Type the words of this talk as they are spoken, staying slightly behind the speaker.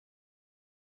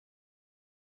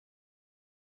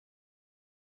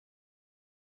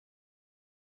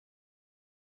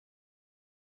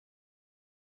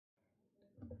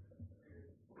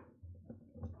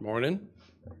Morning.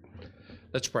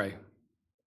 Let's pray.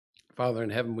 Father in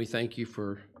heaven, we thank you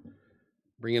for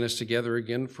bringing us together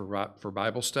again for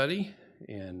Bible study,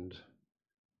 and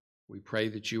we pray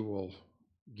that you will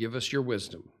give us your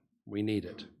wisdom. We need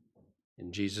it.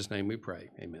 In Jesus' name we pray.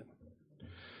 Amen.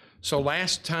 So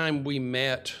last time we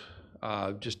met,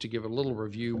 just to give a little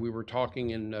review, we were talking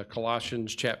in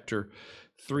Colossians chapter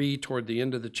 3, toward the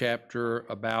end of the chapter,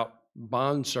 about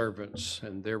bondservants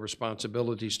and their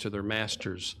responsibilities to their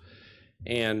masters,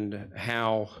 and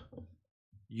how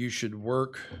you should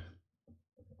work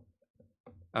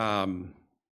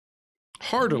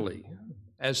heartily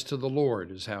as to the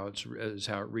Lord, is how it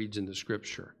reads in the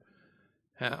Scripture.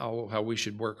 How we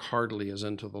should work heartily as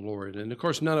unto the Lord. And of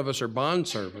course, none of us are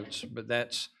bondservants, but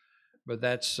that's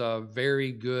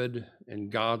very good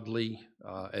and godly.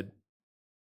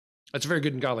 That's a very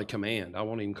good and godly command. I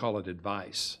won't even call it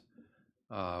advice.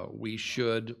 We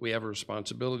have a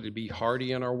responsibility to be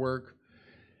hearty in our work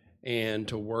and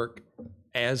to work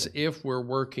as if we're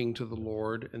working to the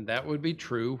Lord. And that would be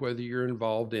true whether you're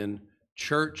involved in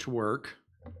church work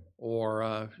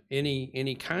or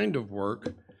any kind of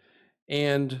work.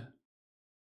 And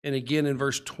again in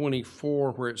verse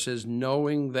 24, where it says,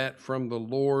 knowing that from the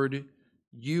Lord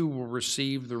you will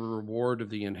receive the reward of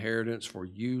the inheritance, for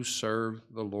you serve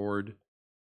the Lord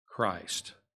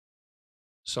Christ.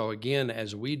 So again,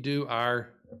 as we do our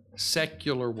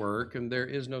secular work, and there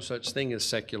is no such thing as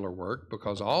secular work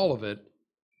because all of it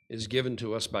is given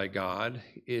to us by God.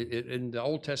 In the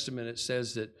Old Testament, it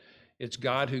says that it's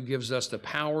God who gives us the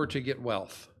power to get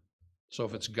wealth. So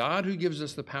if it's God who gives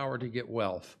us the power to get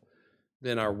wealth,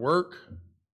 then our work,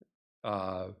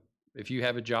 if you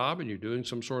have a job and you're doing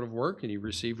some sort of work and you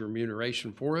receive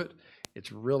remuneration for it,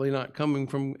 it's really not coming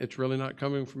from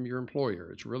your employer.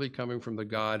 It's really coming from the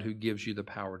God who gives you the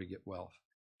power to get wealth.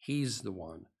 He's the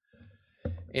one.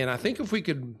 And I think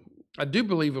I do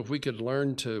believe if we could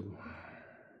learn to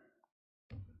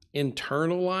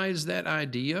internalize that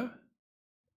idea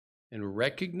and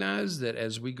recognize that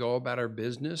as we go about our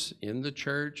business in the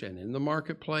church and in the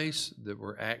marketplace, that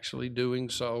we're actually doing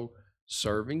so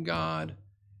serving God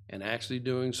and actually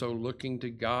doing so looking to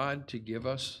God to give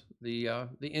us the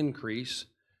increase.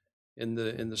 In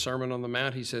the Sermon on the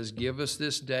Mount, he says, give us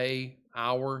this day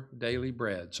our daily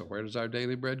bread. So where does our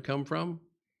daily bread come from?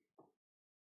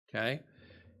 Okay.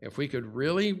 If we could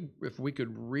really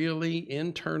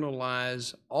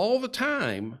internalize all the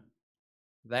time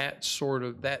that sort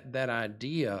of that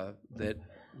idea that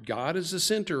God is the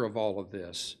center of all of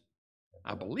this,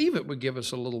 I believe it would give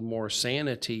us a little more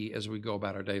sanity as we go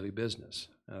about our daily business.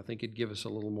 And I think it'd give us a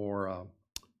little more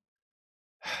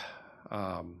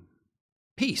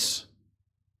peace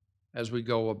as we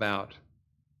go about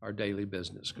our daily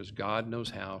business, because God knows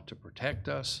how to protect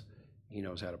us, He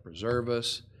knows how to preserve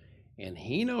us, and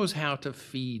He knows how to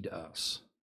feed us.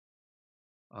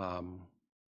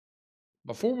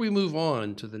 Before we move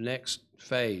on to the next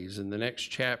phase in the next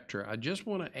chapter, I just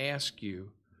want to ask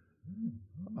you,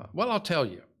 I'll tell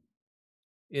you,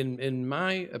 in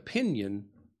my opinion,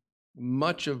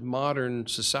 much of modern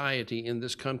society in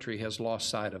this country has lost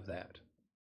sight of that.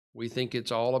 We think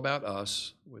it's all about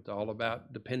us, it's all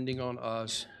about depending on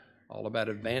us, all about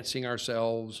advancing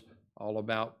ourselves, all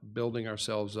about building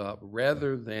ourselves up,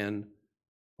 rather than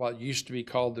what used to be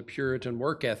called the Puritan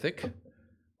work ethic,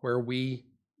 where we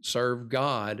serve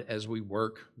God as we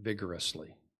work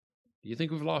vigorously. Do you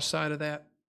think we've lost sight of that?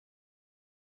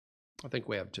 I think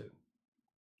we have too.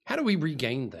 How do we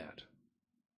regain that?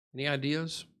 Any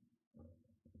ideas?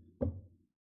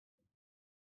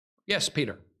 Yes,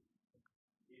 Peter.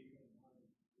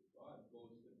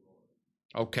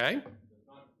 Okay.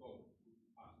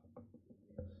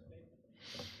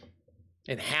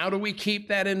 And how do we keep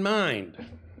that in mind?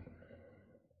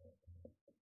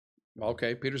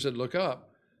 Okay, Peter said, look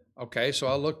up. Okay, so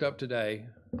I looked up today.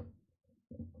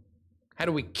 How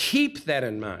do we keep that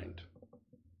in mind?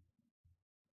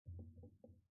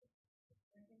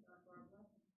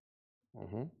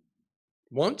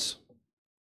 Once?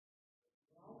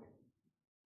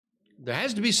 There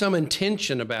has to be some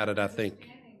intention about it, I think.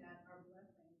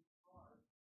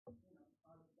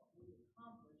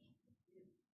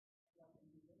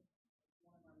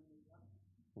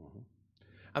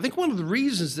 I think one of the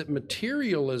reasons that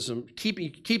materialism,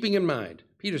 keeping in mind,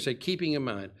 Peter said keeping in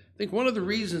mind, I think one of the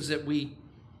reasons that we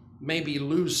maybe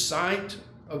lose sight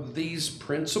of these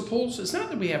principles is not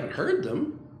that we haven't heard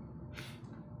them.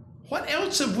 What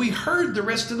else have we heard the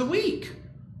rest of the week?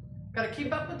 Got to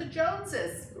keep up with the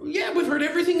Joneses. Yeah, we've heard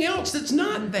everything else that's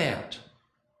not that.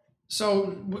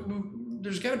 So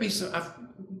there's got to be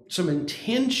some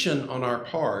intention on our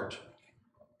part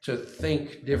to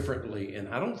think differently, and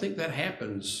I don't think that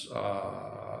happens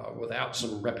without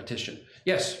some repetition.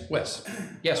 Yes, Wes.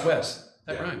 Yes, Wes.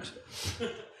 That rhymes.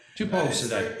 2 poems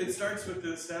today. It starts with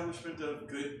the establishment of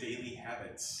good daily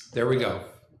habits. There we go.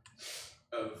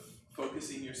 Of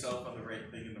focusing yourself on the right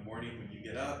thing in the morning when you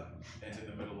get up, and in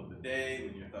the middle of the day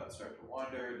when your thoughts start to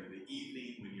wander, and in the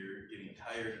evening when you're getting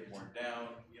tired and worn down,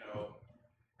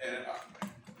 And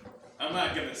I'm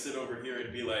not going to sit over here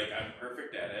and be like, I'm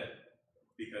perfect at it,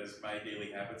 because my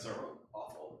daily habits are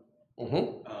awful.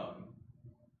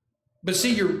 But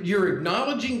see, you're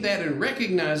acknowledging that and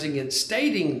recognizing and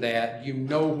stating that you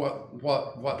know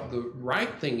what the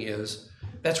right thing is.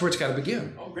 That's where it's got to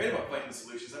begin. I'm great about finding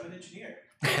solutions. I'm an engineer.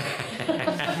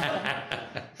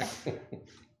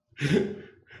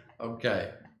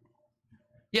 Okay.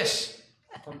 Yes.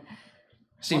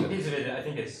 Stephen. One piece of it, I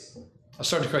think it's. I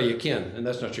started to call you Ken, and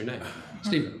that's not your name.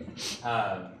 Stephen.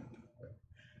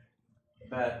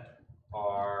 That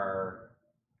our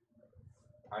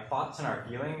thoughts and our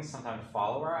feelings sometimes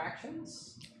follow our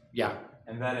actions. Yeah.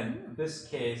 And then in this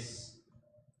case,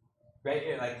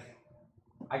 right, like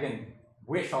I can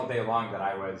wish all day long that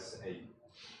I was a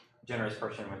generous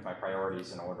person with my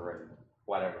priorities in order and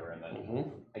whatever, and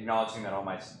then acknowledging that all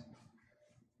my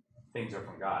things are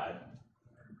from God.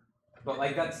 But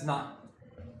like that's not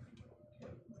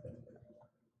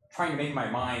trying to make my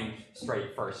mind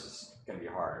straight first is going to be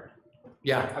hard.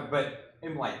 Yeah. But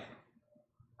in like,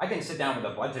 I can sit down with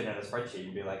a budget and a spreadsheet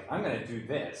and be like, I'm going to do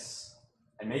this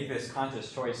and make this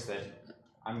conscious choice that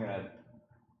I'm going to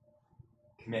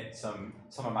commit some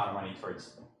amount of money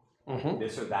towards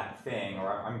this or that thing,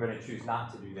 or I'm going to choose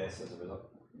not to do this as a result.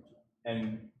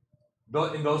 And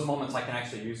in those moments, I can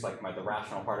actually use like the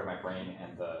rational part of my brain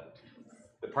and the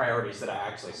priorities that I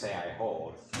actually say I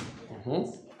hold.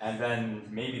 And then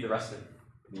maybe the rest of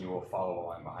me will follow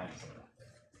along behind some of that.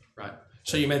 Right.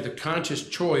 So you made the conscious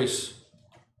choice.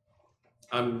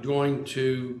 I'm going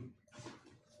to,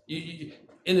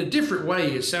 in a different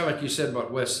way, it sounded like you said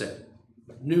what Wes said.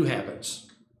 New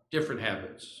habits, different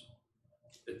habits,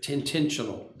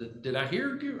 intentional. Did I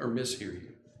hear you or mishear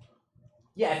you?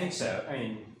 Yeah, I think so. I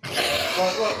mean,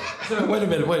 wait a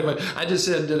minute. I just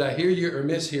said, did I hear you or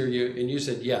mishear you? And you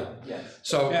said, yeah. Yes.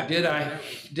 So yeah. Did I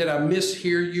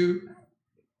mishear you?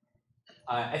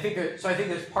 I think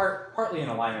there's partly in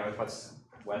alignment with what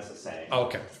Wes is saying.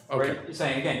 Okay. Where you're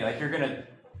saying again, you're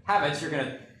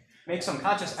gonna make some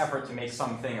conscious effort to make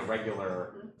something a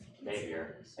regular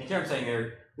behavior. And here I'm saying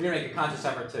you're gonna make a conscious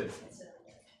effort to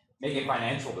make a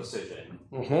financial decision,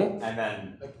 and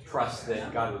then trust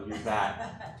that God will use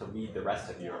that to lead the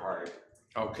rest of your heart.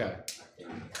 Okay,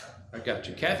 I got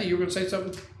you. Kathy, you were going to say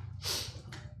something?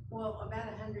 Well,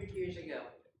 about 100 years ago,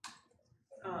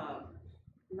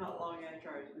 not long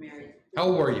after I was married. How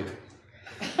old were you?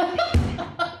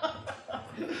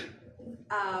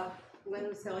 When I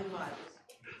was selling Bibles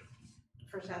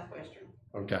for Southwestern.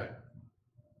 Okay.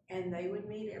 And they would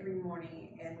meet every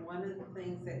morning, and one of the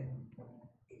things that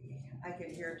I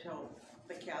could hear till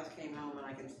the cows came home, and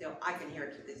I can hear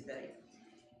it to this day.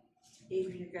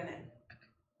 If you're gonna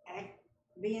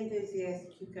be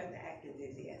enthusiastic, you've got to act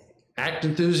enthusiastic. Act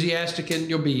enthusiastic, and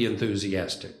you'll be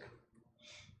enthusiastic.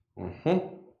 And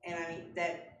I mean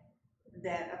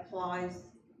that applies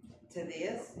to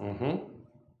this.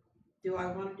 Do I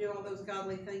want to do all those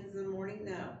godly things in the morning?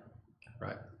 No.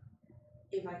 Right.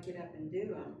 If I get up and do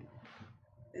them,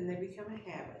 then they become a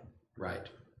habit. Right.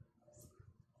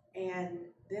 And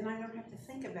then I don't have to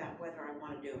think about whether I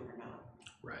want to do them or not.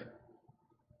 Right.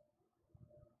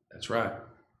 That's right.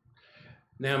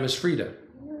 Now, Ms. Frida.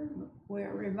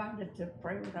 We're reminded to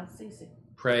pray without ceasing.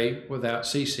 Pray without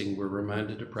ceasing. We're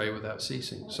reminded to pray without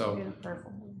ceasing. So, be in a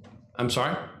prayerful mood. I'm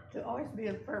sorry? To always be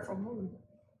in a prayerful mood.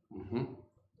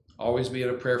 Always be in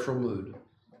a prayerful mood.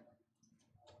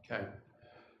 Okay.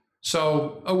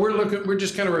 So we're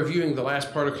just kind of reviewing the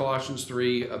last part of Colossians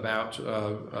 3 about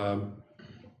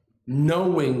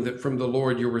knowing that from the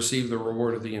Lord you'll receive the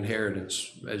reward of the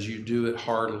inheritance as you do it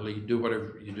heartily, do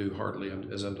whatever you do heartily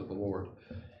as unto the Lord.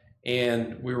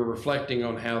 And we were reflecting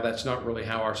on how that's not really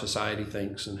how our society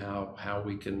thinks, and how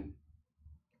we can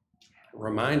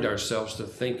remind ourselves to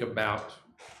think about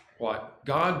what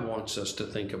God wants us to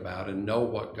think about and know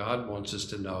what God wants us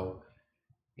to know.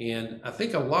 And I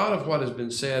think a lot of what has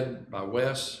been said by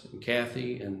Wes and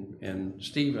Kathy and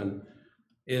Stephen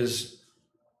is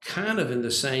kind of in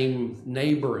the same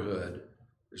neighborhood.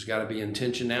 There's got to be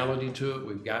intentionality to it.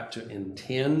 We've got to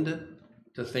intend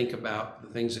to think about the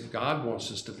things that God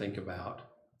wants us to think about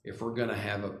if we're going to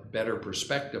have a better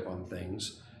perspective on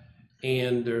things.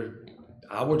 And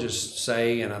I will just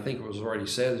say, and I think it was already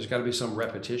said, there's got to be some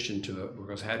repetition to it,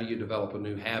 because how do you develop a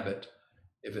new habit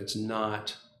if it's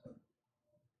not,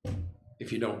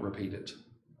 if you don't repeat it?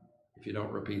 If you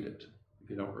don't repeat it, if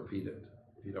you don't repeat it,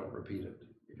 if you don't repeat it,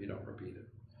 if you don't repeat it.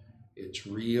 It's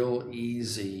real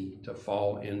easy to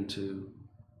fall into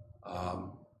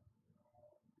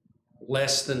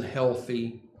less than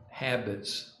healthy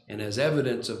habits. And as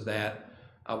evidence of that,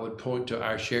 I would point to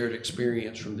our shared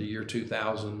experience from the year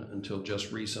 2000 until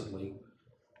just recently,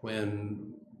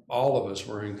 when all of us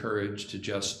were encouraged to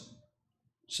just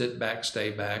sit back, stay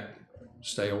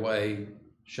away,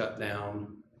 shut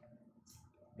down,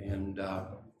 and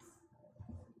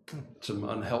some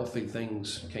unhealthy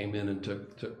things came in and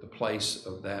took the place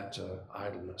of that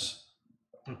idleness,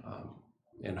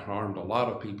 and harmed a lot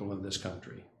of people in this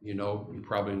country. You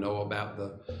probably know about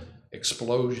the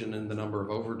explosion in the number of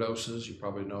overdoses. You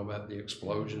probably know about the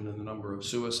explosion in the number of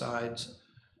suicides.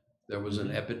 There was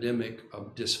an epidemic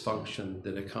of dysfunction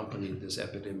that accompanied this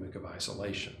epidemic of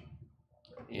isolation.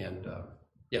 And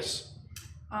yes,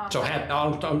 so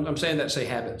I'm saying that to say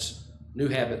habits. New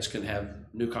habits can have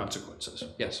new consequences.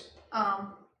 Yes.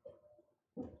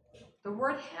 The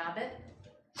word habit,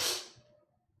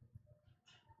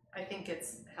 I think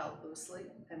it's held loosely,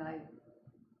 and I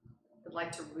would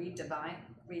like to redefine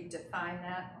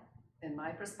that in my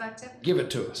perspective. Give it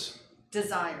to us.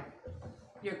 Desire,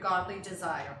 your godly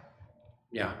desire.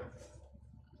 Yeah.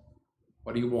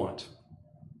 What do you want?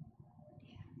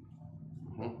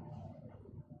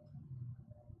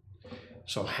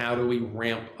 So how do we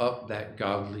ramp up that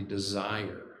godly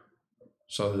desire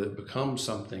so that it becomes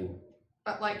something?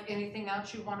 But like anything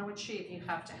else you want to achieve, you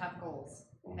have to have goals,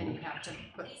 and you have to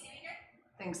put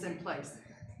things in place.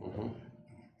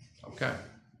 Okay.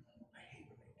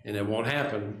 And it won't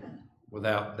happen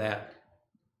without that.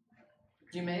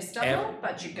 You may stumble,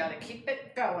 but you got to keep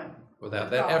it going.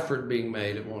 Without that effort being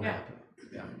made, it won't happen.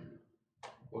 Yeah.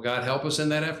 Will God help us in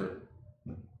that effort?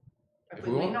 If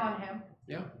we lean on Him.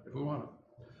 Yeah, if we want it.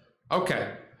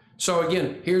 Okay. So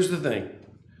again, here's the thing.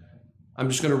 I'm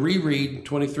just going to reread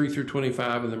 23 through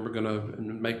 25, and then we're going to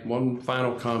make one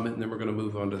final comment, and then we're going to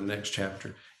move on to the next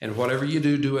chapter. And whatever you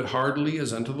do, do it heartily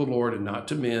as unto the Lord and not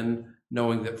to men,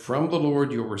 knowing that from the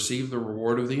Lord you'll receive the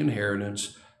reward of the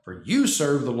inheritance. For you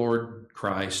serve the Lord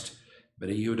Christ, but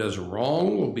he who does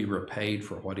wrong will be repaid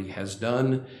for what he has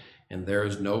done, and there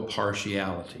is no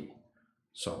partiality.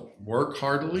 So work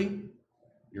heartily.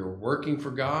 You're working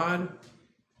for God.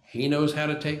 He knows how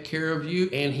to take care of you,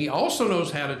 and he also knows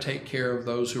how to take care of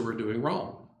those who are doing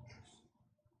wrong.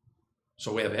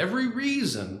 So we have every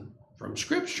reason from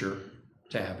Scripture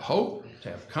to have hope, to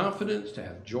have confidence, to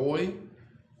have joy.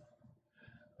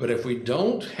 But if we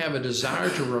don't have a desire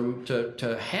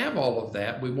to have all of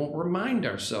that, we won't remind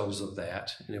ourselves of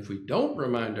that. And if we don't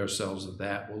remind ourselves of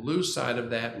that, we'll lose sight of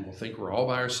that, and we'll think we're all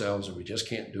by ourselves and we just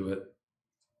can't do it.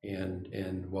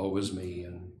 And woe is me,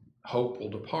 and hope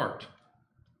will depart.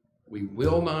 We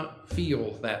will not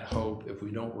feel that hope if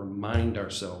we don't remind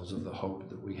ourselves of the hope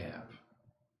that we have.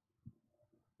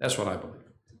 That's what I believe.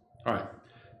 All right.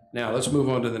 Now let's move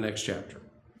on to the next chapter.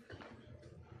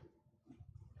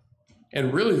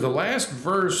 And really the last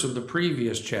verse of the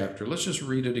previous chapter, let's just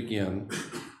read it again,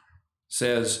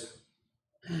 says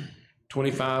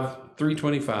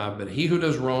 3:25, but he who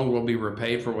does wrong will be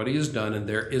repaid for what he has done, and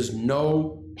there is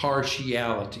no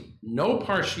partiality. No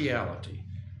partiality.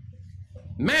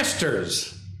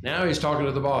 Masters, now he's talking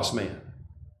to the boss man.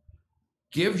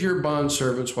 Give your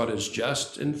bondservants what is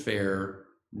just and fair,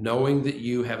 knowing that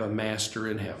you have a master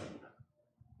in heaven.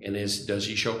 And does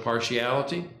he show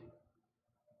partiality?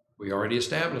 We already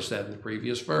established that in the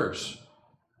previous verse.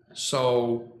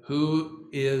 So who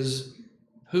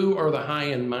are the high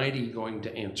and mighty going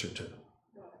to answer to?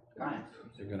 God.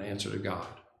 They're going to answer to God.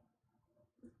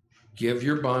 Give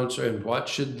your bondservants, and what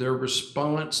should their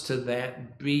response to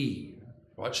that be?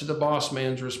 What should the boss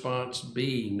man's response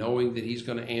be, knowing that he's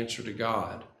going to answer to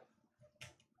God?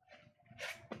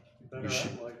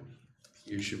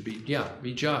 You should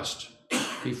be just,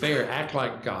 be fair, act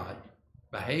like God,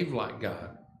 behave like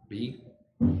God.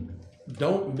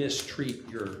 Don't mistreat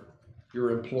your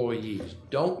employees.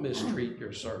 Don't mistreat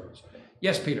your servants.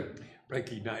 Yes, Peter.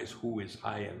 Recognize who is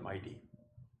high and mighty.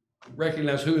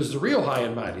 Recognize who is the real high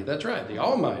and mighty. That's right, the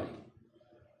Almighty.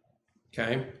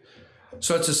 Okay.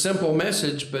 So it's a simple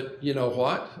message, but you know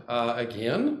what?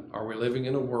 Again, are we living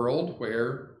in a world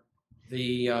where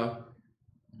the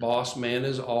boss man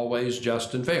is always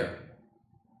just and fair?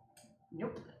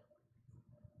 Nope.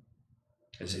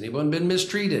 Has anyone been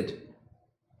mistreated?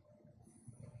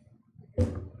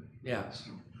 Yes.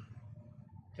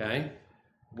 Okay.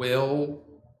 Will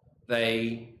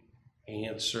they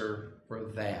answer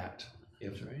for that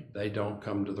if they don't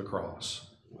come to the cross.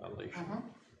 Well,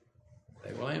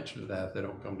 They will answer to that if they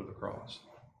don't come to the cross.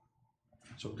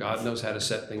 So God knows how to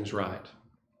set things right.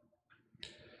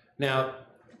 Now,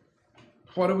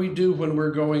 what do we do when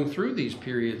we're going through these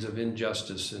periods of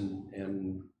injustice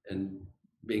and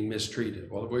being mistreated?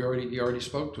 Well, he already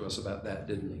spoke to us about that,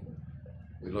 didn't he?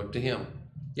 We look to him.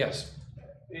 Yes.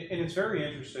 And it's very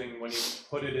interesting when you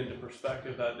put it into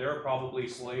perspective that there are probably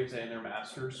slaves and their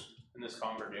masters in this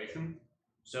congregation.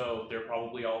 So they're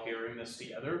probably all hearing this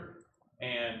together.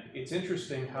 And it's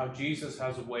interesting how Jesus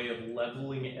has a way of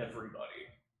leveling everybody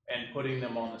and putting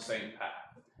them on the same path.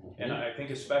 And I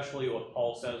think especially what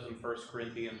Paul says in 1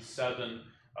 Corinthians 7,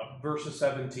 verses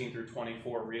 17 through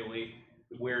 24, really,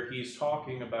 where he's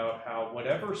talking about how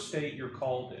whatever state you're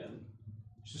called in,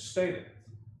 just stay there.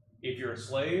 If you're a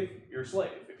slave, you're a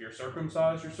slave. If you're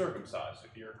circumcised, you're circumcised.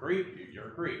 If you're a Greek, you're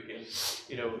a Greek. And,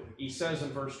 he says in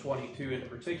verse 22 in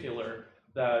particular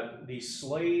that the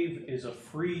slave is a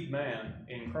freed man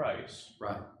in Christ.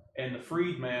 Right. And the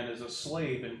freed man is a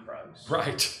slave in Christ.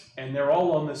 Right. And they're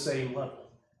all on the same level.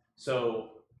 So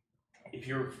if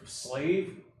you're a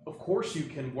slave, of course you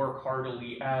can work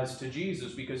heartily as to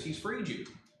Jesus because he's freed you.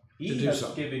 He has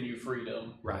given you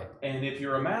freedom. Right. And if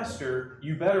you're a master,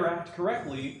 you better act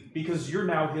correctly because you're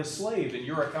now his slave and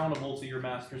you're accountable to your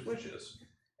master's wishes.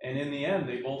 And in the end,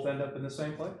 they both end up in the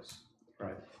same place.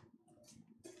 Right.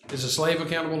 Is the slave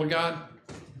accountable to God?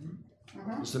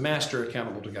 Is the master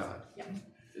accountable to God?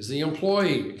 Is the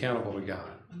employee accountable to God?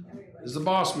 Is the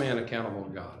boss man accountable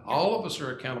to God? All of us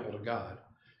are accountable to God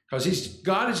because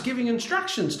God is giving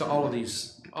instructions to all of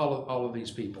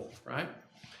these people, right?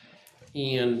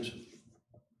 And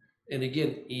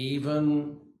again,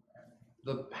 even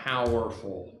the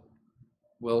powerful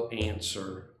will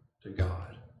answer to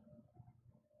God.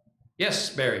 Yes,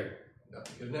 Barry.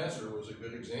 Nebuchadnezzar was a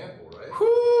good example, right?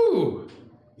 Whoo!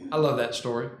 I love that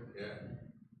story. Yeah.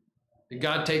 Did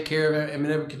God take care of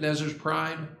Nebuchadnezzar's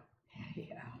pride?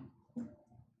 Yeah.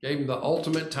 Gave him the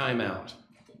ultimate timeout.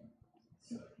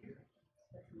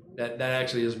 That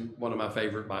actually is one of my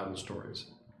favorite Bible stories.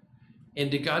 And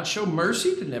did God show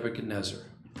mercy to Nebuchadnezzar?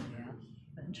 Yeah,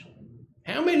 eventually.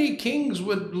 How many kings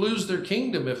would lose their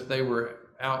kingdom if they were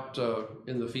out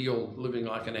in the field living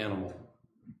like an animal?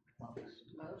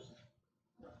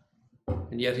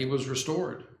 And yet he was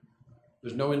restored.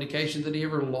 There's no indication that he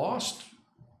ever lost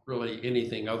really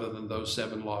anything other than those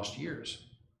 7 lost years.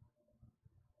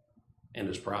 And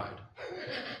his pride.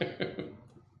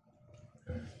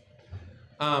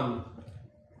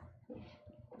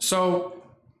 So,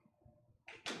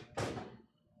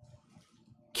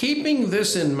 keeping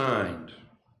this in mind,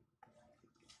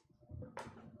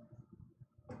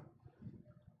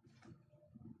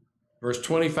 verse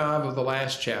 25 of the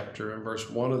last chapter and verse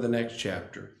 1 of the next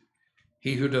chapter,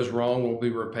 he who does wrong will be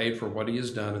repaid for what he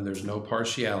has done, and there's no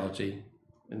partiality.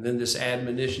 And then this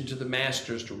admonition to the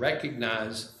masters to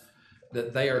recognize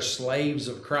that they are slaves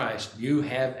of Christ. You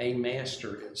have a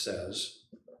master, it says.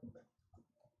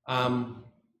 Can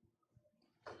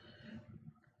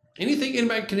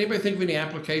anybody think of any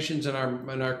applications in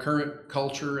our current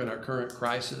culture, in our current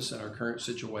crisis, in our current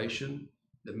situation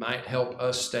that might help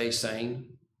us stay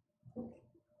sane?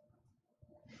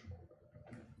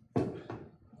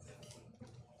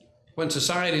 When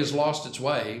society has lost its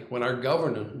way, when our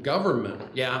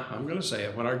government, yeah, I'm going to say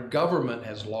it, when our government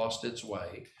has lost its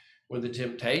way, when the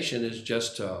temptation is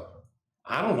just to,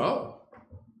 I don't know,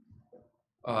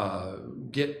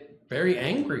 get very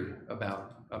angry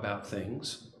about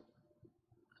things,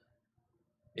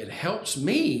 it helps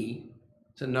me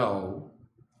to know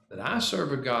that I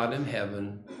serve a God in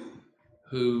heaven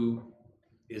who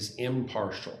is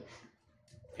impartial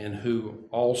and who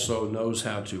also knows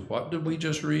how to, what did we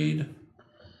just read?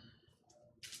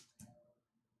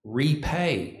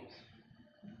 Repay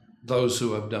those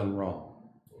who have done wrong.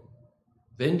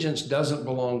 Vengeance doesn't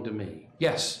belong to me.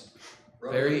 Yes,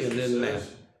 Barry, and then Matt.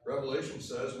 Revelation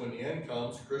says when the end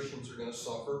comes, Christians are going to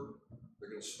suffer, they're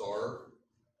going to starve,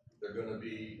 they're going to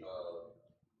be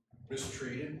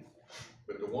mistreated,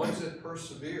 but the ones that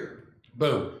persevere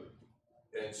Boom.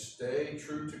 and stay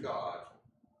true to God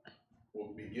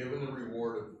will be given the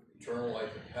reward of eternal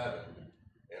life in heaven,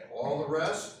 and all the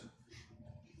rest,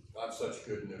 not such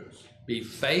good news. Be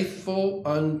faithful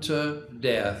unto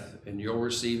death, and you'll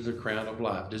receive the crown of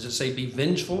life. Does it say be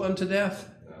vengeful unto death?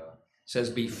 No. It says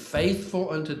be faithful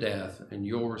unto death, and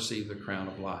you'll receive the crown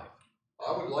of life.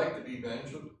 I would like to be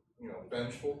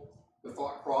vengeful. The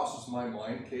thought crosses my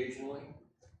mind occasionally,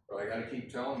 but I got to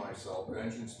keep telling myself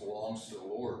vengeance belongs to the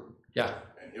Lord. Yeah.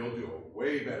 And he'll do a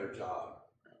way better job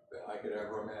than I could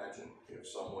ever imagine if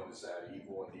someone is that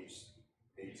evil and needs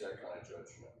that kind of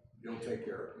judgment. You'll take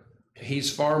care of it.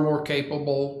 He's far more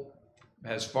capable,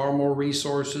 has far more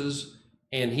resources,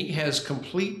 and he has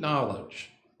complete knowledge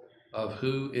of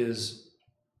who is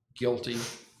guilty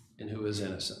and who is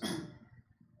innocent.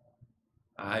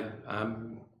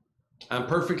 I'm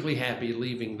perfectly happy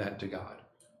leaving that to God.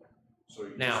 So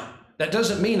Now, that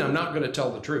doesn't mean I'm not going to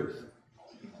tell the truth.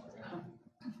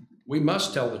 We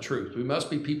must tell the truth. We must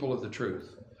be people of the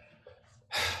truth.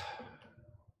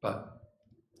 But,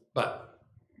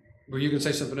 were you going to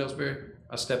say something else, Barry?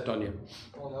 I stepped on you.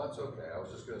 well, no, that's okay. I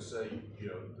was just gonna say, you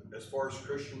know, as far as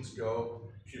Christians go,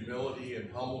 humility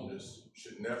and humbleness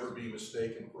should never be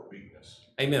mistaken for weakness.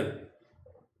 Amen.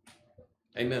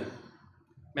 Amen.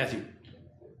 Matthew.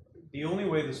 The only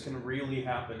way this can really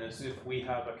happen is if we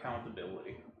have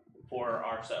accountability for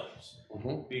ourselves.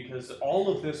 Mhm. Because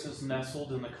all of this is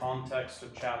nestled in the context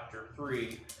of chapter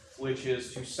 3, which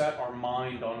is to set our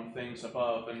mind on things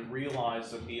above and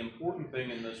realize that the important thing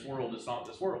in this world is not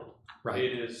this world. Right.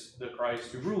 It is the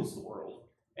Christ who rules the world.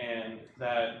 And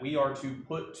that we are to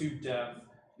put to death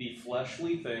the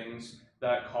fleshly things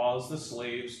that cause the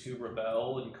slaves to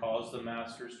rebel and cause the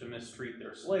masters to mistreat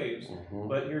their slaves. Mhm.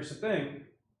 But here's the thing,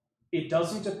 it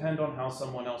doesn't depend on how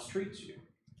someone else treats you.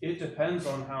 It depends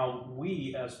on how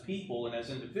we as people and as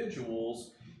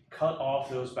individuals cut off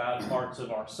those bad parts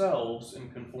of ourselves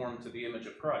and conform to the image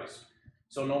of Christ.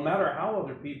 So no matter how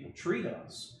other people treat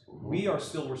us, we are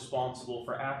still responsible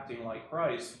for acting like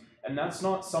Christ. And that's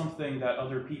not something that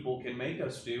other people can make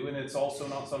us do, and it's also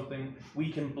not something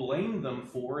we can blame them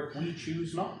for if we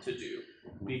choose not to do.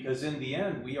 Because in the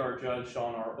end, we are judged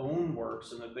on our own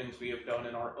works and the things we have done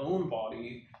in our own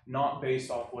body, not based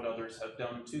off what others have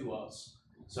done to us.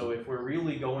 So if we're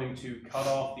really going to cut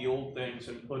off the old things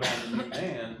and put on the new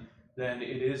man, then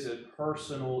it is a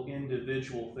personal,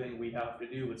 individual thing we have to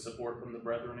do with support from the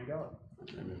brethren in God.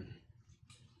 Amen.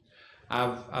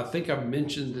 I think I've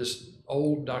mentioned this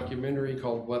old documentary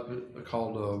called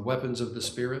Weapons of the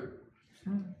Spirit.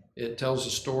 It tells a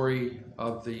story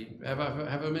of the, have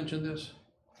I mentioned this?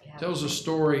 It tells a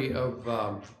story of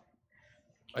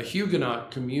a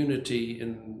Huguenot community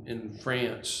in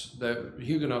France. The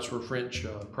Huguenots were French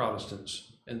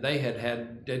Protestants, and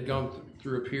they'd gone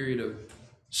through a period of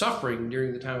suffering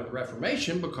during the time of the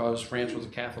Reformation because France was a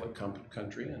Catholic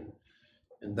country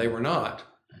and they were not.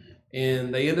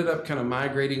 And they ended up kind of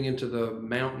migrating into the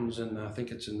mountains, and I think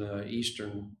it's in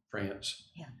eastern France.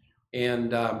 Yeah.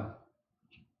 And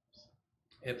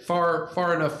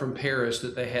far enough from Paris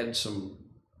that they had some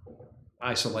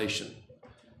isolation.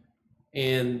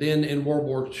 And then in World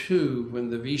War II, when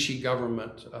the Vichy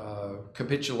government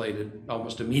capitulated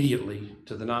almost immediately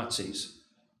to the Nazis,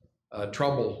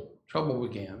 trouble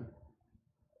began.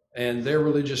 And their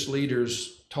religious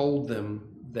leaders told them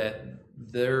that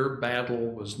their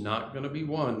battle was not going to be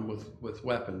won with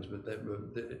weapons, but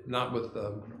not with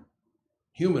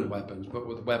human weapons, but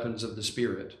with weapons of the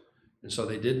Spirit. And so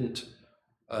they didn't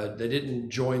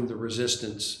join the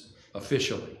resistance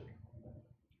officially,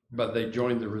 but they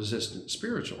joined the resistance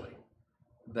spiritually.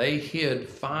 They hid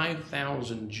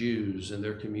 5,000 Jews in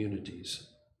their communities.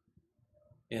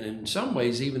 And in some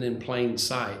ways, even in plain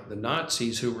sight, the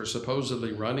Nazis who were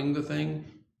supposedly running the thing,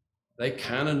 they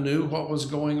kind of knew what was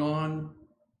going on,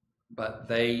 but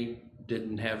they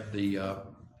didn't have the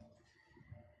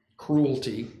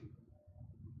cruelty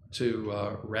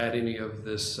to rat any of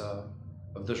this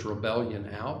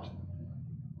rebellion out.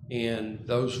 And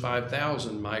those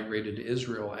 5,000 migrated to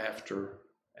Israel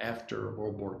after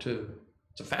World War II.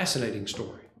 It's a fascinating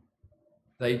story.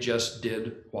 They just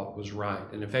did what was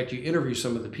right. And in fact, you interview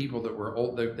some of the people that were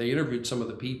old. They interviewed some of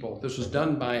the people. This was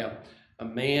done by a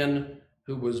man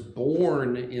who was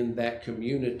born in that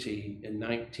community in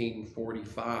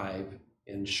 1945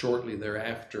 and shortly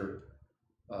thereafter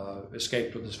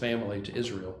escaped with his family to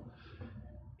Israel.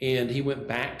 And he went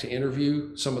back to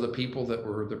interview some of the people that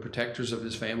were the protectors of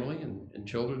his family and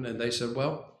children, and they said,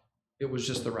 well, it was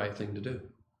just the right thing to do.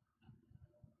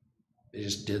 They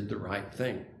just did the right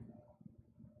thing.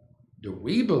 Do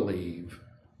we believe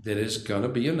that it's going to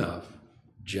be enough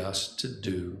just to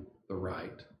do the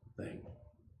right thing?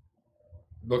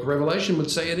 Book of Revelation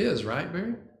would say it is, right,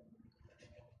 Barry?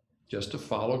 Just to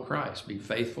follow Christ, be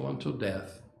faithful until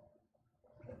death.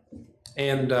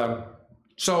 And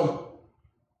so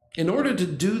in order to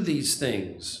do these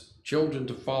things, children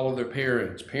to follow their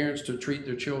parents, parents to treat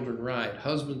their children right,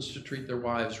 husbands to treat their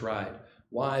wives right,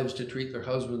 wives to treat their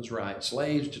husbands right,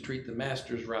 slaves to treat the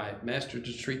masters right, masters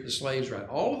to treat the slaves right,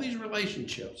 all of these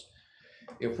relationships,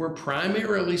 if we're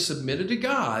primarily submitted to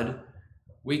God,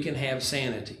 we can have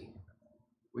sanity.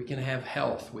 we can have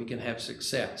health, we can have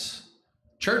success.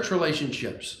 Church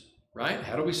relationships, right?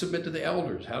 How do we submit to the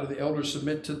elders? How do the elders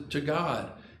submit to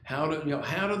God? How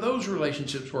do those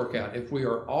relationships work out? If we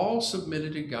are all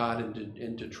submitted to God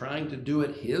into trying to do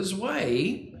it His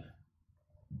way,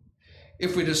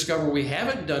 if we discover we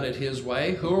haven't done it His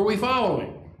way, who are we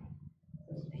following?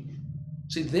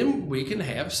 See, then we can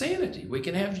have sanity. We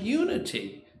can have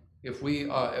unity if we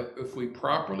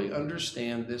properly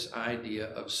understand this idea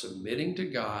of submitting to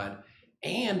God,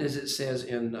 and as it says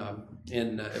in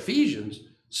Ephesians,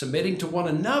 submitting to one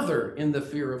another in the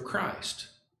fear of Christ.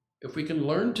 If we can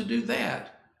learn to do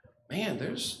that, man,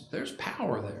 there's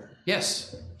power there.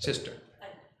 Yes, sister.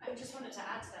 I just wanted to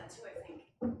add to that too. I think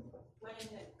when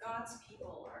God's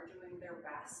people are doing their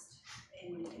best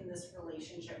in this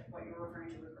relationship, what you're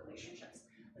referring to with relationships,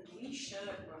 like we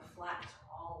should reflect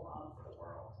all of the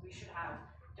world. We should have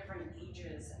different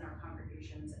ages in our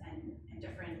congregations and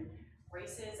different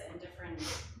races and different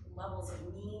levels of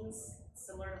means,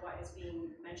 similar to what is being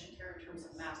mentioned here in terms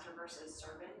of master versus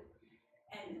servant.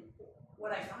 And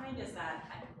what I find is that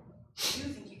I do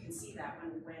think you can see that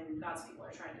when God's people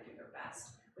are trying to do their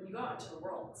best. When you go out into the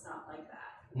world, it's not like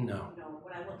that. No. You know,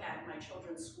 when I look at my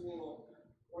children's school,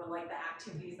 or like the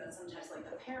activities that sometimes like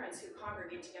the parents who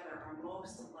congregate together are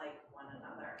most like one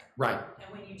another. Right. And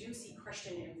when you do see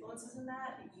Christian influences in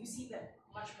that, you see that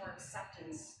much more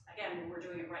acceptance, again, when we're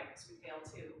doing it right, because we fail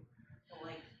too. But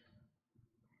like,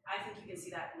 I think you can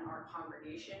see that in our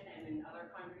congregation and in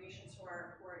other congregations who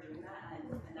are doing that,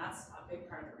 and that's a big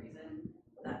part of the reason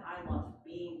that I love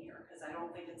being here, because I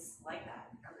don't think it's like that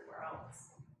everywhere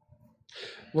else.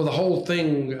 Well, the whole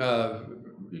thing,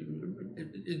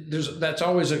 that's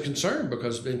always a concern,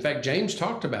 because in fact James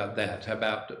talked about that,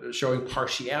 about showing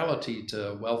partiality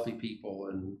to wealthy people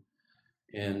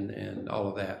and all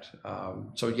of that.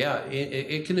 So yeah,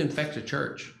 it can infect a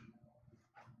church.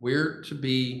 We're to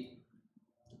be.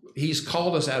 He's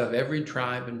called us out of every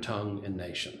tribe and tongue and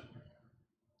nation.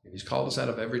 If He's called us out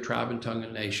of every tribe and tongue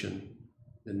and nation,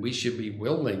 then we should be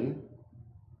willing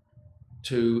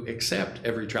to accept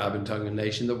every tribe and tongue and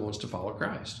nation that wants to follow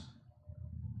Christ.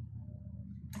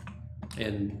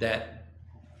 And that,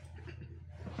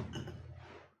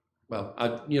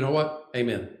 well, you know what?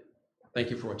 Amen. Thank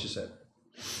you for what you said.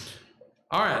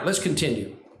 All right, let's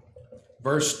continue.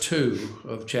 Verse 2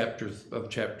 of chapter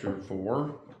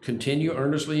 4. Continue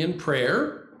earnestly in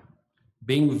prayer,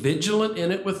 being vigilant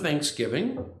in it with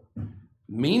thanksgiving.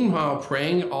 Meanwhile,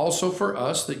 praying also for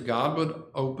us that God would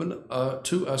open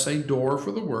to us a door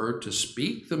for the word to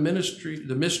speak the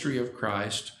mystery of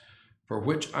Christ, for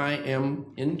which I am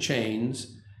in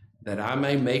chains, that I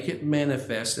may make it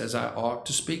manifest as I ought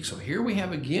to speak. So here we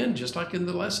have again, just like in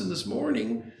the lesson this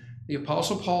morning, the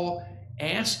Apostle Paul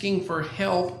asking for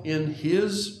help in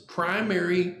his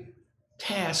primary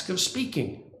task of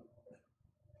speaking,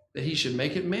 that he should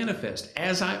make it manifest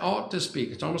as I ought to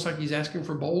speak. It's almost like he's asking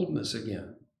for boldness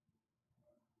again.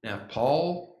 Now,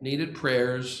 Paul needed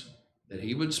prayers that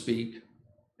he would speak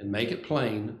and make it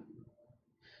plain.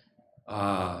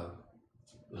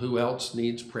 Who else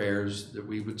needs prayers that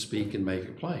we would speak and make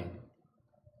it plain?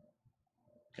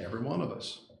 Every one of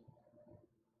us.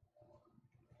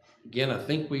 Again, I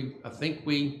think we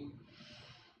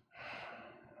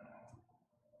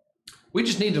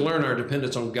just need to learn our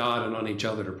dependence on God and on each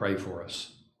other to pray for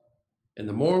us. And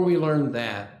the more we learn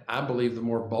that, I believe the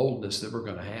more boldness that we're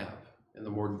going to have, and the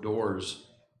more doors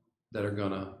that are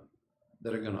going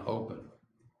to open.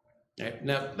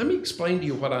 Now, let me explain to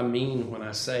you what I mean when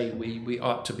I say we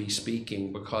ought to be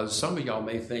speaking, because some of y'all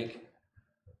may think,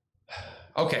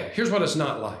 okay, here's what it's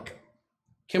not like.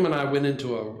 Kim and I went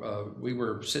into we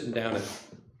were sitting down at,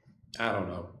 I don't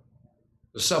know,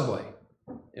 the Subway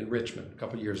in Richmond a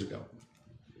couple years ago.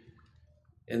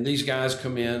 And these guys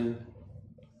come in,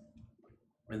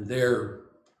 and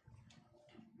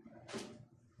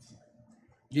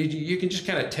you can just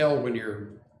kind of tell when you're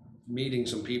meeting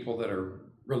some people that are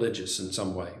religious in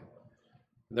some way.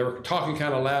 They were talking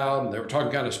kind of loud, and they were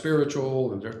talking kind of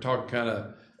spiritual, and they're talking kind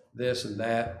of this and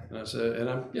that. And I said, and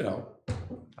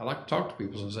I like to talk to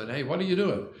people. So I said, hey, what are you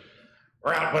doing?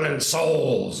 We're out winning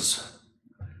souls.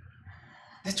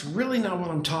 That's really not what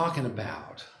I'm talking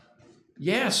about.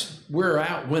 Yes, we're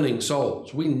out winning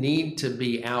souls. We need to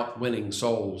be out winning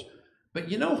souls.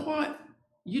 But you know what?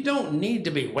 You don't need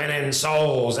to be winning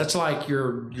souls. That's like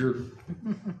you're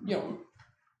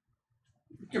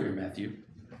give me Matthew.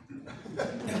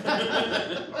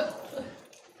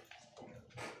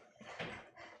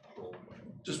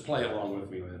 Just play along with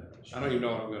me, man. I don't even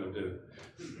know what I'm going to do.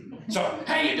 So,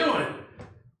 how you doing?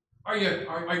 Have you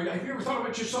ever thought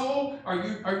about your soul? Are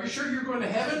you sure you're going to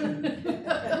heaven?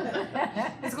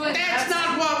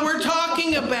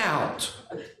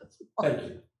 Thank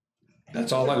you.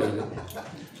 That's all I needed.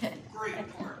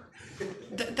 Great part.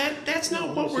 That's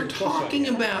not what we're talking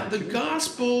about. The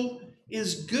gospel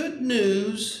is good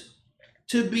news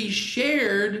to be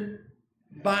shared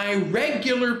by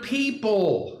regular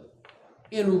people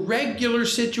in regular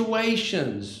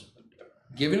situations.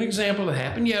 Give an example that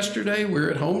happened yesterday. We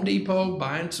were at Home Depot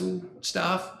buying some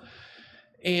stuff,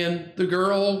 and the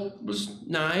girl was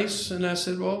nice, and I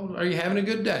said, well, are you having a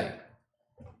good day?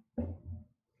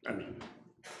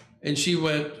 And she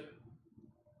went,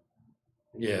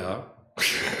 yeah.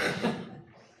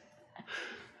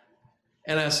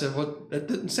 And I said, well, that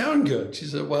didn't sound good. She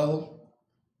said, well,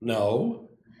 no.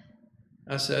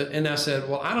 I said,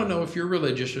 well, I don't know if you're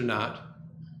religious or not,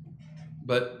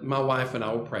 but my wife and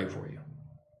I will pray for you.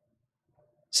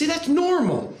 See, that's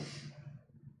normal.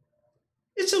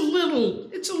 It's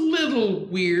a little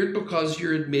weird because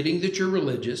you're admitting that you're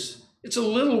religious. It's a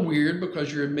little weird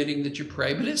because you're admitting that you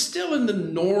pray, but it's still in the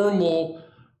normal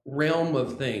realm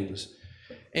of things.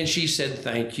 And she said,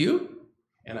 thank you.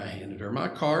 And I handed her my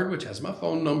card, which has my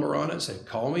phone number on it, said,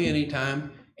 call me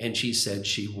anytime. And she said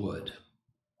she would.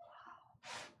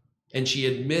 And she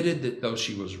admitted that though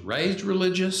she was raised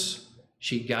religious,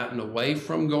 she'd gotten away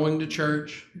from going to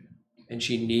church, and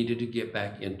she needed to get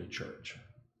back into church.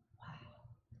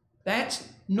 That's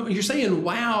no, you're saying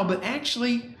wow, but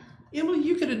actually, Emily,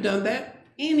 you could have done that.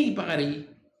 Anybody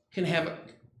can have it.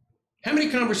 How many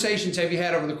conversations have you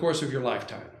had over the course of your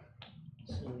lifetime?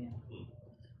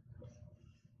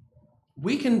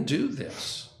 We can do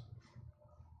this.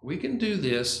 We can do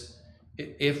this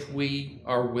if we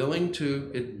are willing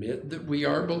to admit that we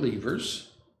are believers,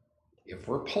 if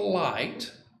we're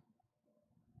polite,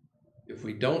 if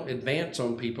we don't advance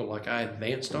on people like I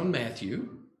advanced on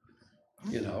Matthew,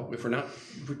 you know, if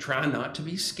we try not to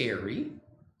be scary,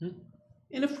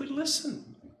 and if we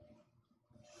listen.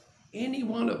 Any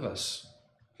one of us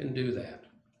can do that.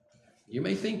 You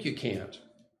may think you can't,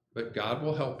 but God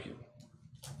will help you.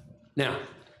 Now,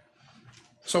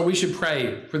 so we should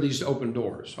pray for these open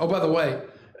doors. Oh, by the way,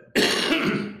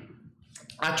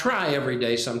 I try every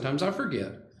day. Sometimes I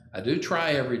forget. I do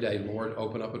try every day, Lord,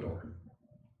 open up a door.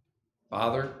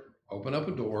 Father, open up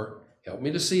a door. Help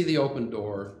me to see the open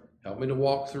door. Help me to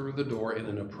walk through the door in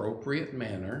an appropriate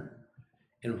manner.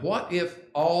 And what if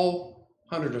all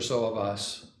 100 or so of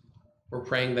us were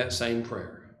praying that same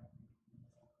prayer?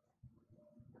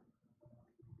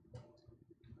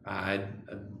 I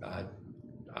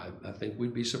think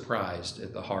we'd be surprised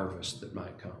at the harvest that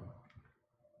might come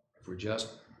if we're just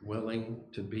willing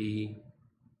to be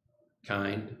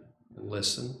kind and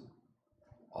listen,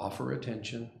 offer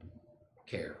attention,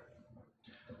 care.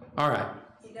 All right.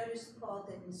 You notice Paul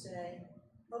didn't say,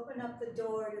 open up the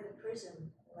door to the prison and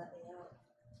let me out.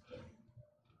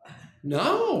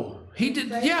 No, he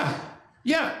did.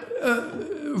 Yeah.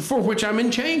 For which I'm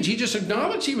in chains. He just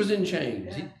acknowledged he was in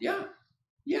chains. Yeah.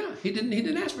 He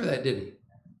didn't ask for that, did he?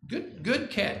 Good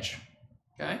catch.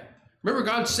 Okay. Remember,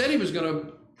 God said he was going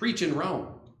to preach in Rome.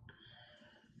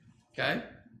 Okay,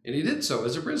 and he did so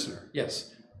as a prisoner.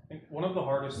 Yes. I think one of the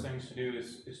hardest things to do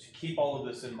is to keep all of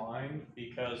this in mind,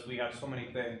 because we have so many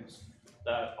things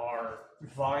that are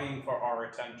vying for our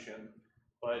attention.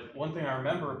 But one thing I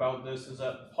remember about this is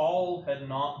that Paul had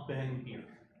not been here.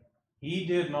 He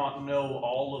did not know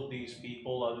all of these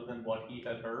people other than what he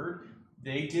had heard.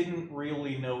 They didn't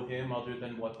really know him other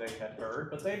than what they had heard,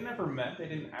 but they'd never met. They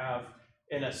didn't have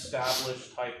an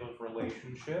established type of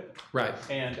relationship. Right.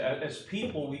 And as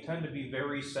people, we tend to be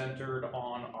very centered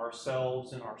on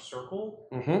ourselves and our circle.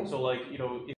 Mm-hmm. So like, you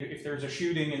know, if there's a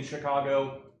shooting in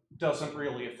Chicago, doesn't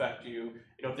really affect you.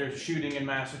 You know, if there's a shooting in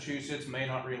Massachusetts, may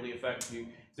not really affect you.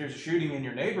 If there's a shooting in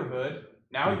your neighborhood,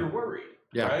 now you're worried.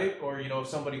 Yeah. Right? Or, you know, if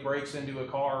somebody breaks into a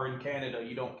car in Canada,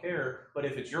 you don't care. But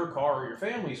if it's your car or your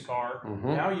family's car,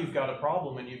 now you've got a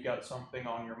problem and you've got something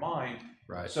on your mind.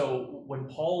 Right. So when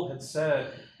Paul had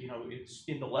said, you know, it's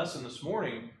in the lesson this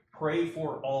morning, pray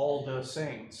for all the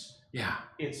saints. Yeah.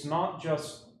 It's not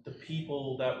just the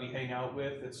people that we hang out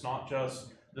with. It's not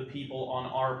just the people on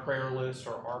our prayer list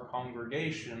or our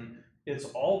congregation. It's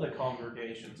all the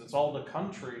congregations. It's all the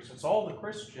countries. It's all the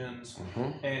Christians.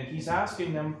 And he's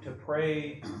asking them to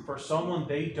pray for someone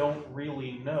they don't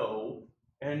really know.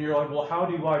 And you're like, well, how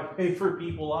do I pray for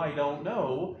people I don't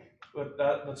know? But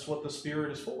that's what the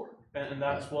Spirit is for. And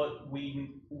that's what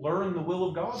we learn the will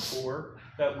of God for,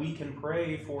 that we can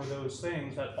pray for those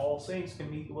things, that all saints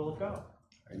can meet the will of God.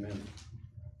 Amen.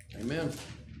 Amen.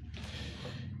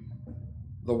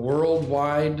 The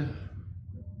worldwide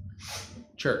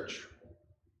church.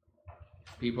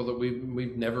 People that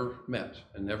we've never met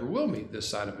and never will meet this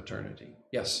side of eternity.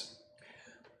 Yes.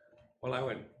 Well, I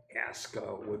would ask,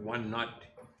 would one not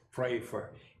pray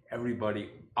for everybody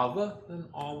other than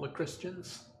all the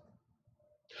Christians?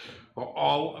 For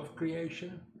all of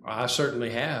creation? I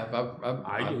certainly have.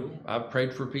 I do. I've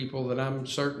prayed for people that I'm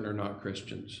certain are not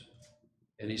Christians.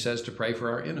 And he says to pray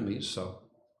for our enemies, so.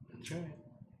 That's right.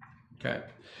 Okay.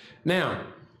 Now,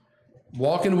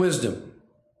 walk in wisdom,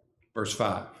 verse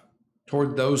 5.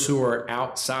 Toward those who are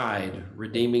outside,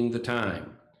 redeeming the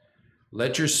time.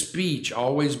 Let your speech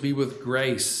always be with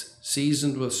grace,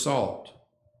 seasoned with salt,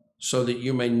 so that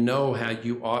you may know how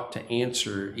you ought to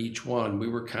answer each one. We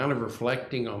were kind of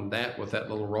reflecting on that with that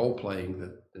little role playing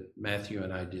that Matthew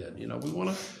and I did. You know, we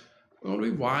want to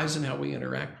be wise in how we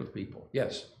interact with people.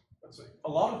 Yes. A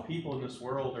lot of people in this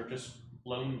world are just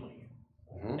lonely,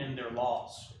 and they're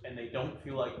lost, and they don't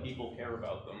feel like people care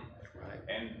about them. Right.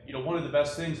 And you know, one of the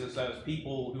best things is that as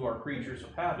people who are creatures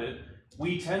of habit,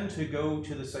 we tend to go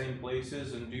to the same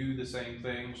places and do the same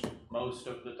things most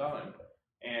of the time.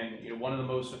 And you know, one of the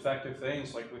most effective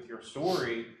things, like with your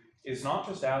story, is not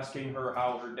just asking her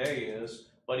how her day is,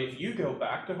 but if you go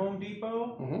back to Home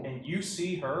Depot and you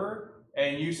see her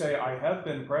and you say, I have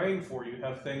been praying for you,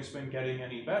 have things been getting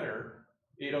any better?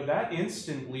 You know, that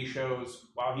instantly shows,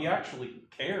 wow, he actually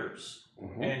cares.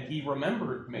 And he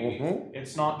remembered me.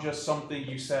 It's not just something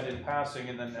you said in passing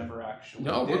and then never actually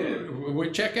did. When we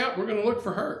check out, we're going to look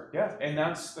for her. Yeah, and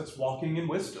that's walking in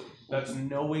wisdom. That's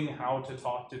knowing how to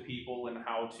talk to people and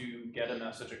how to get a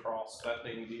message across that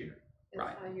they need to hear.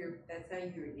 Right. That's how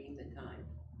you redeem the time.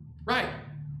 Right.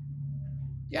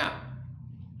 Yeah.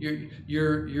 You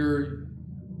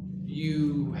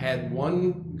had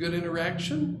one good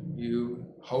interaction. You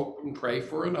hope and pray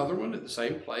for another one at the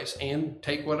same place, and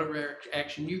take whatever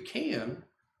action you can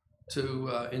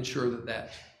to ensure that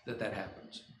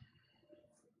happens.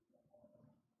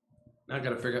 Now I got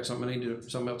to figure out something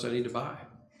else I need to buy.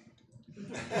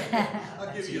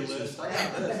 I'll give you a list. I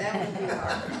have this. That would be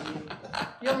hard for you.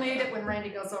 You'll need it when Randy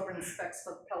goes over and inspects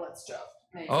for the pellet stuff.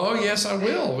 Maybe. Oh yes, I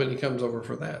will when he comes over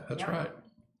for that. That's right.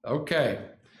 Okay.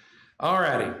 All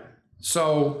righty.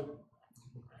 So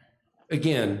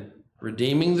again,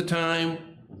 redeeming the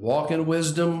time, walk in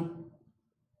wisdom.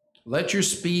 Let your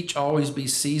speech always be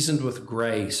seasoned with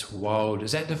grace. Whoa,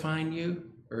 does that define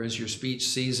you? Or is your speech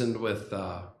seasoned with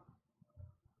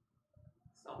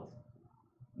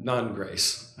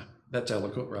non-grace? That's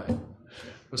eloquent, right?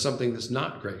 With something that's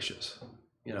not gracious.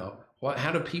 You know,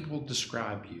 how do people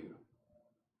describe you?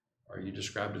 Are you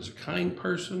described as a kind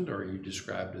person, or are you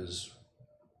described as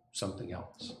something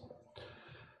else?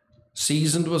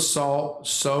 Seasoned with salt,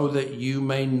 so that you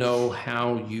may know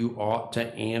how you ought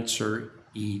to answer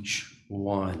each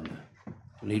one.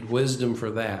 We need wisdom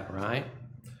for that, right?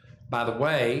 By the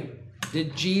way,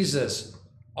 did Jesus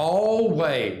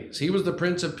always, he was the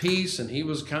Prince of Peace and he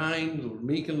was kind,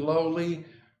 meek and lowly,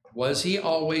 was he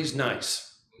always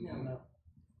nice? No.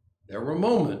 There were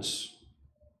moments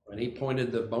when he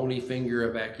pointed the bony finger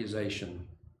of accusation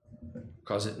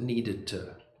because it needed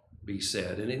to be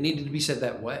said, and it needed to be said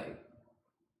that way.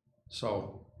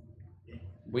 So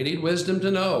we need wisdom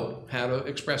to know how to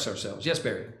express ourselves. Yes,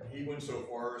 Barry? He went so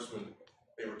far as when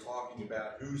they were talking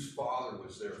about whose father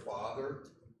was their father,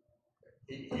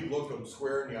 he looked them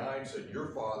square in the eye and said,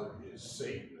 your father is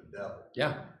Satan, the devil.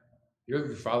 Yeah, you're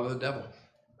the father of the devil.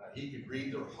 He could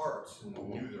read their hearts and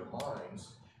knew their minds.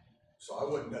 So I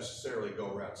wouldn't necessarily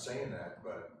go around saying that,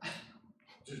 but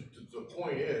the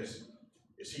point is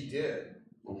he did.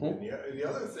 And the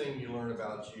other thing you learn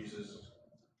about Jesus is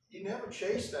he never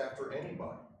chased after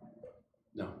anybody.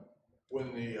 No.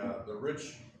 When the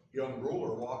rich young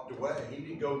ruler walked away, he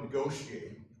didn't go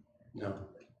negotiate. No.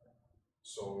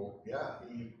 So yeah,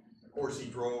 of course he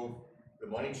drove the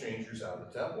money changers out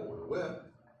of the temple with a whip.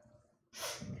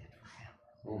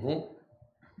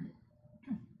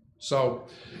 So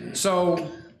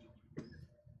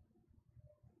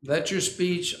let your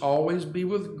speech always be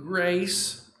with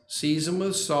grace, seasoned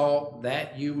with salt,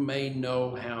 that you may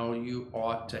know how you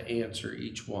ought to answer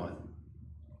each one.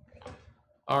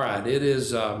 All right, it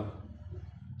is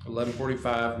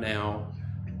 11:45 now.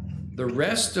 The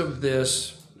rest of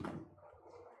this,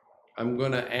 I'm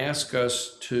going to ask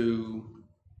us to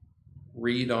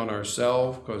read on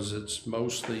ourselves because it's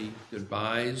mostly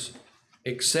goodbyes,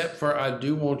 except for I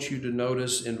do want you to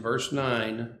notice in verse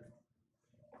 9,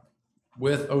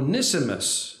 with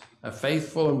Onesimus, a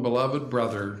faithful and beloved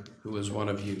brother who is one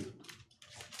of you.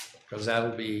 Because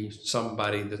that'll be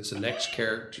somebody that's the next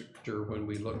character when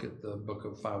we look at the book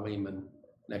of Philemon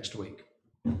next week.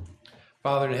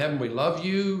 Father in heaven, we love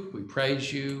you, we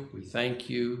praise you, we thank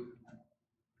you,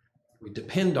 we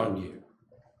depend on you.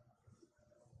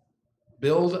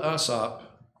 Build us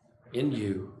up in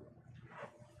you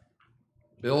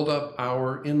Build up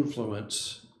our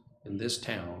influence in this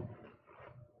town.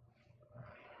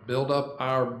 Build up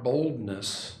our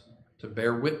boldness to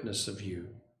bear witness of you.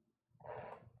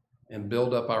 And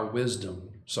build up our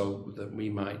wisdom so that we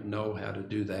might know how to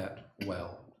do that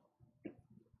well.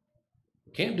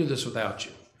 We can't do this without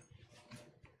you.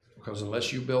 Because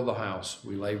unless you build the house,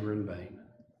 we labor in vain.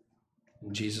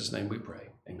 In Jesus' name we pray.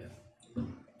 Amen.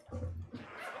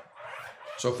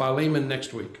 So Philemon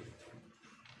next week.